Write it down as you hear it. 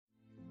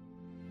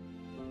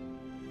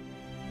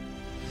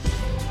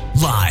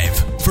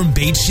Live from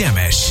Beit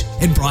Shemesh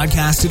and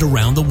broadcasted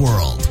around the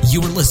world,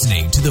 you are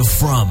listening to the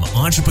Frum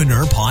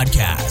Entrepreneur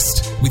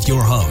Podcast with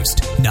your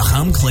host,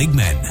 Nahum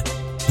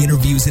Kligman.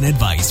 Interviews and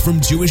advice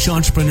from Jewish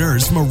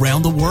entrepreneurs from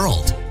around the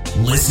world.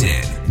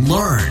 Listen,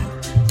 learn,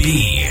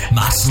 be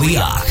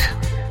Matzliach.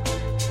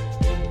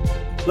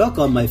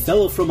 Welcome, my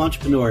fellow Frum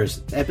entrepreneurs,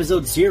 to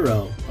episode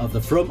 0 of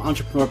the Frum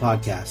Entrepreneur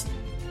Podcast.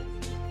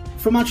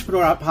 Frum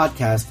Entrepreneur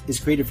Podcast is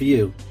created for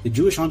you, the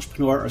Jewish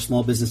entrepreneur or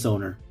small business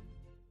owner.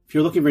 If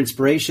you're looking for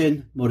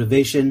inspiration,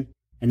 motivation,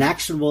 and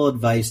actionable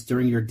advice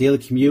during your daily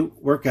commute,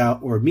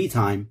 workout, or me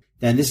time,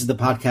 then this is the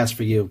podcast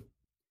for you.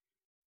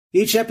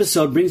 Each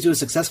episode brings you a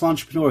successful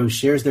entrepreneur who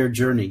shares their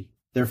journey,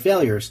 their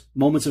failures,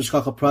 moments of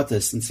shkachal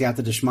pratis and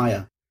siyata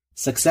d'shmaya,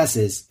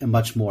 successes, and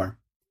much more.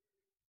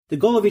 The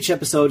goal of each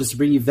episode is to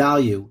bring you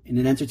value in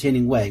an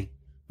entertaining way,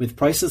 with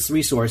priceless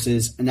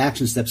resources and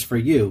action steps for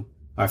you,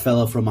 our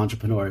fellow Frum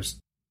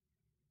entrepreneurs.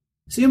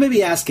 So you may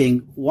be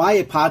asking, why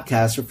a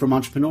podcast for Frum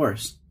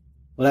entrepreneurs?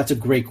 Well, that's a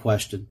great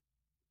question.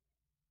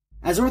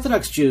 As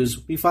Orthodox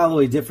Jews, we follow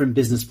a different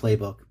business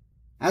playbook.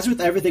 As with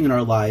everything in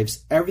our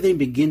lives, everything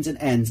begins and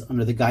ends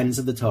under the guidance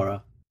of the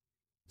Torah.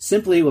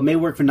 Simply, what may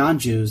work for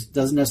non-Jews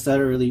doesn't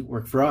necessarily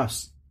work for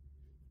us.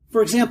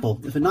 For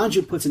example, if a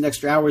non-Jew puts in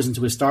extra hours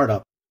into his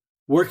startup,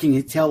 working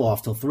his tail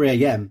off till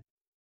 3 a.m.,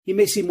 he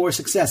may see more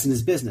success in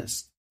his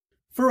business.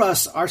 For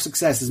us, our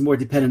success is more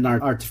dependent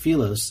on our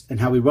tefillos and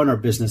how we run our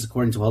business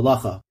according to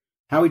halacha,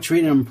 how we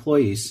treat our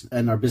employees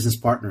and our business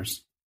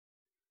partners.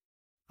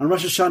 On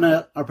Rosh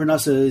Hashanah, our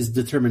parnasa is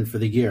determined for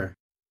the year.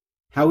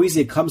 How easy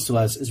it comes to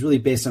us is really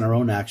based on our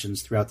own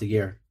actions throughout the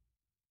year.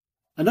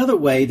 Another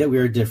way that we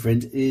are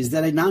different is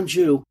that a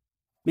non-Jew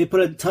may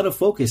put a ton of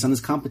focus on his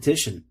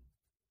competition.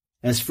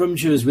 As Frum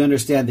Jews, we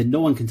understand that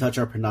no one can touch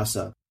our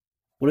parnasa.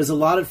 What is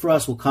allotted for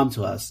us will come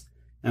to us,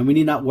 and we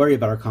need not worry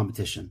about our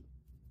competition.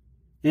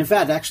 In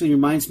fact, it actually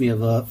reminds me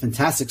of a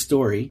fantastic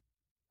story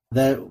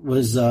that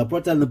was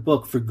brought down in the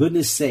book For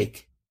Goodness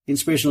Sake,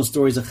 Inspirational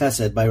Stories of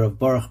Chesed by Rav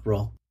Baruch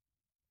Brol.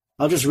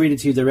 I'll just read it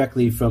to you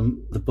directly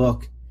from the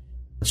book.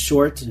 It's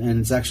short,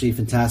 and it's actually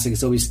fantastic.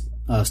 It's always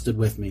stood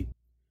with me.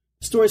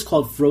 The story is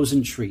called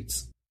Frozen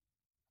Treats.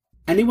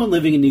 Anyone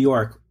living in New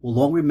York will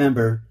long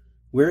remember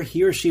where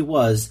he or she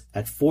was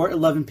at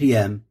 4:11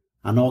 p.m.,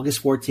 on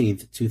August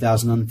 14th,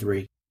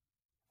 2003.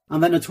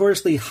 On that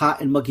notoriously hot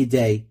and muggy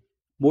day,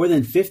 more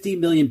than 50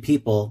 million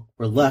people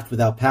were left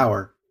without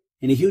power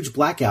in a huge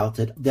blackout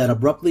that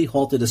abruptly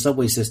halted the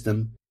subway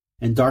system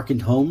and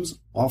darkened homes,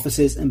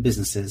 offices, and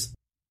businesses.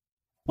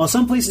 While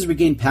some places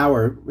regained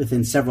power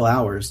within several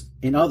hours,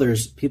 in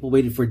others, people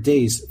waited for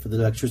days for the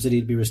electricity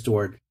to be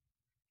restored.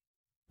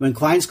 When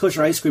Klein's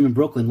Kosher Ice Cream in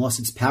Brooklyn lost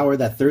its power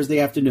that Thursday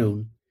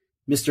afternoon,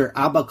 Mr.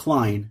 Abba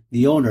Klein,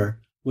 the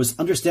owner, was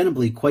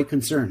understandably quite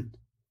concerned.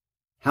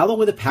 How long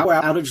would the power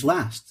outage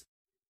last?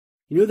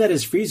 He knew that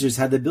his freezers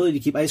had the ability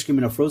to keep ice cream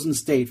in a frozen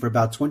state for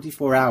about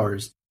 24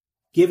 hours,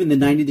 given the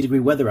 90-degree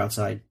weather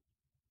outside.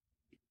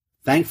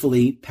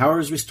 Thankfully, power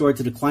was restored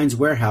to the Klein's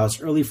warehouse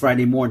early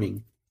Friday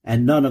morning,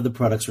 and none of the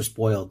products were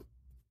spoiled.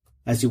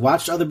 As he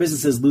watched other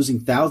businesses losing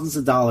thousands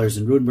of dollars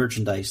in ruined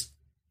merchandise,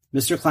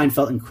 Mr. Klein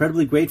felt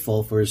incredibly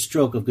grateful for his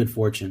stroke of good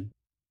fortune.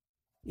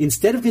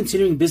 Instead of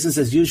continuing business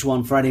as usual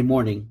on Friday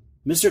morning,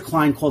 Mr.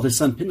 Klein called his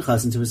son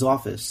Pinchas into his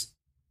office.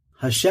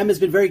 Hashem has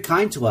been very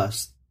kind to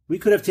us. We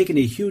could have taken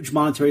a huge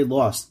monetary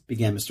loss,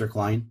 began Mr.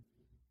 Klein.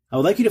 I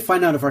would like you to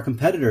find out if our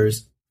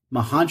competitors,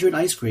 Mahadran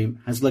Ice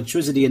Cream, has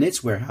electricity in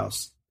its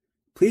warehouse.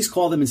 Please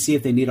call them and see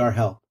if they need our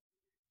help.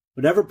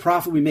 Whatever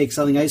profit we make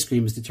selling ice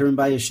cream is determined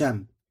by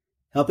Hashem.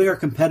 Helping our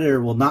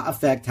competitor will not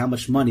affect how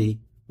much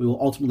money we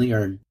will ultimately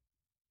earn.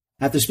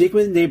 After speaking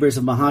with the neighbors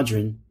of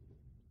Mahadran,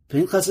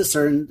 Pinchas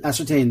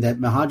ascertained that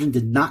Mahadran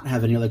did not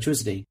have any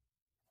electricity,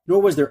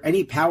 nor was there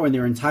any power in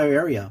their entire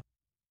area.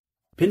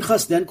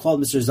 Pinchas then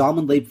called Mr.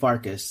 Zalman Leib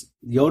Farkas,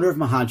 the owner of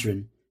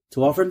Mahadran,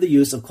 to offer him the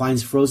use of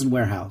Klein's frozen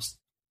warehouse.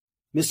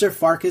 Mr.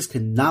 Farkas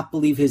could not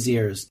believe his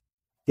ears.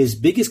 His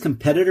biggest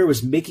competitor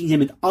was making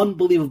him an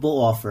unbelievable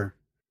offer.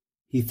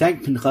 He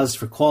thanked Pinchas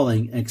for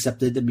calling and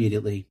accepted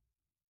immediately.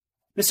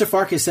 Mr.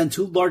 Farkas sent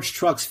 2 large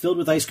trucks filled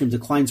with ice cream to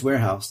Klein's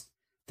warehouse.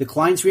 The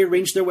Kleins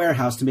rearranged their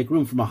warehouse to make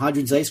room for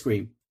Mahadran's ice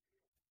cream.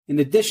 In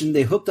addition,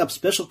 they hooked up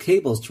special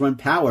cables to run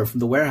power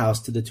from the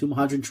warehouse to the 2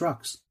 Mahadran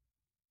trucks.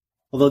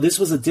 Although this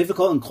was a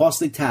difficult and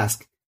costly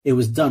task, it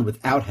was done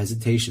without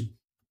hesitation.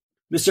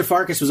 Mr.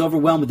 Farkas was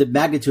overwhelmed with the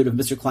magnitude of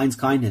Mr. Klein's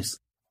kindness.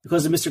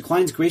 Because of Mr.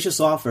 Klein's gracious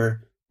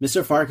offer,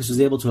 Mr. Farkas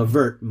was able to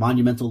avert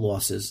monumental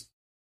losses.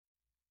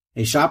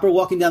 A shopper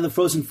walking down the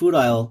frozen food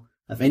aisle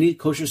of any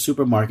kosher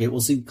supermarket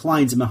will see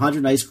Klein's and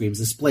Mahadran ice creams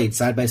displayed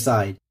side by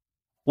side.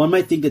 One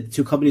might think that the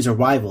 2 companies are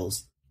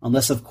rivals,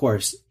 unless, of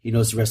course, he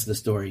knows the rest of the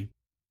story.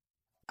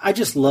 I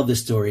just love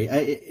this story.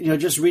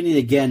 Just reading it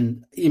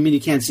again,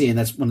 you can't see, and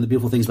that's one of the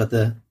beautiful things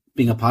about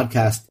being a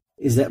podcast,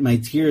 is that my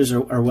tears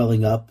are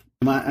welling up.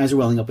 My eyes are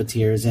welling up with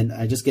tears, and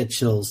I just get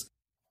chills.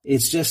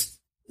 It's just,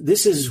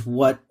 this is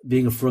what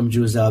being a Frum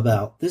Jew is all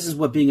about. This is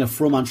what being a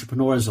Frum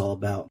entrepreneur is all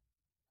about.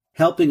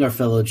 Helping our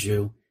fellow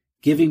Jew,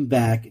 giving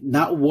back,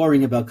 not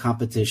worrying about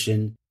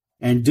competition,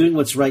 and doing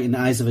what's right in the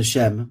eyes of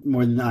Hashem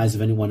more than the eyes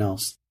of anyone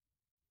else.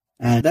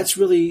 And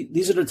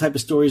these are the type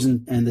of stories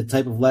and the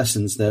type of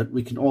lessons that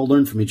we can all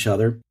learn from each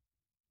other,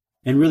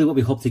 and really what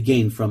we hope to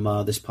gain from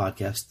this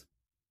podcast.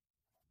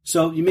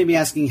 So you may be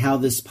asking how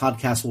this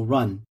podcast will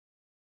run.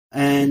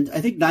 And I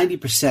think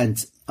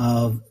 90%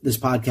 of this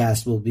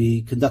podcast will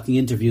be conducting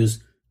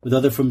interviews with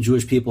other Frum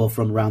Jewish people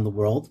from around the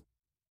world.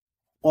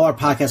 All our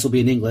podcasts will be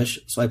in English,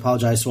 so I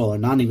apologize to all our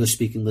non-English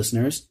speaking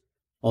listeners,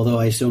 although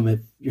I assume if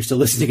you're still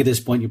listening at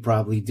this point, you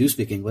probably do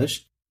speak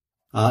English.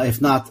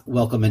 If not,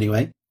 welcome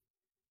anyway.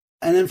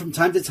 And then from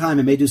time to time,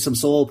 I may do some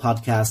solo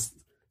podcasts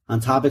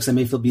on topics I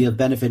may feel be of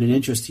benefit and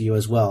interest to you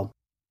as well.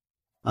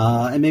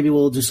 And maybe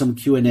we'll do some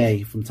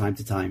Q&A from time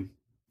to time.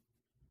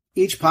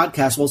 Each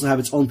podcast will also have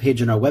its own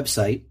page on our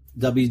website,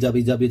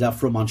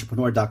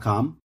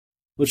 www.frumentrepreneur.com,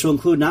 which will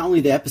include not only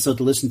the episode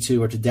to listen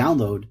to or to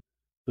download,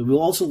 but we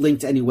will also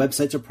link to any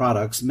websites or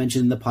products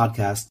mentioned in the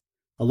podcast,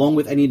 along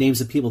with any names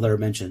of people that are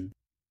mentioned.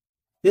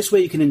 This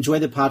way you can enjoy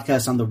the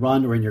podcast on the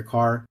run or in your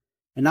car,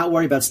 and not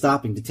worry about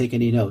stopping to take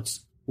any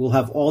notes. We'll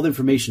have all the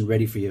information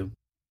ready for you.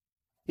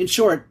 In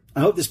short,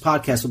 I hope this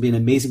podcast will be an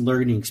amazing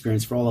learning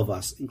experience for all of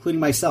us,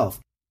 including myself.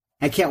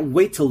 I can't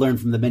wait to learn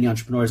from the many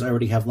entrepreneurs I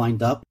already have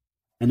lined up,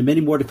 and the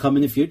many more to come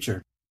in the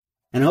future.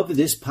 And I hope that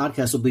this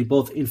podcast will be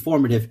both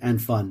informative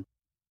and fun.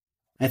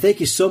 I thank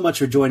you so much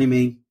for joining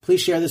me. Please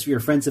share this with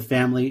your friends and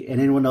family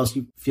and anyone else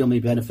you feel may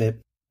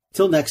benefit.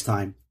 Till next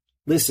time,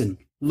 listen,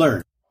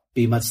 learn,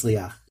 be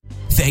matzliach.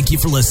 Thank you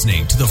for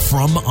listening to the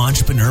Frum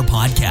Entrepreneur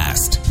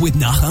Podcast with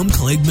Nahum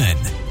Kligman.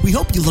 We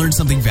hope you learned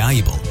something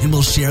valuable and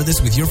will share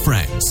this with your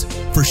friends.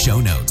 For show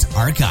notes,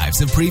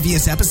 archives of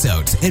previous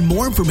episodes, and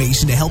more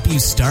information to help you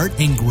start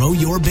and grow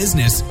your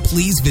business,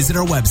 please visit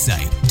our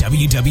website,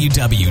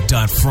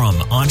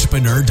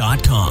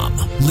 www.frumentrepreneur.com.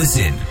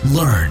 Listen,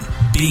 learn,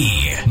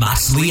 be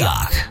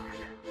matzliach.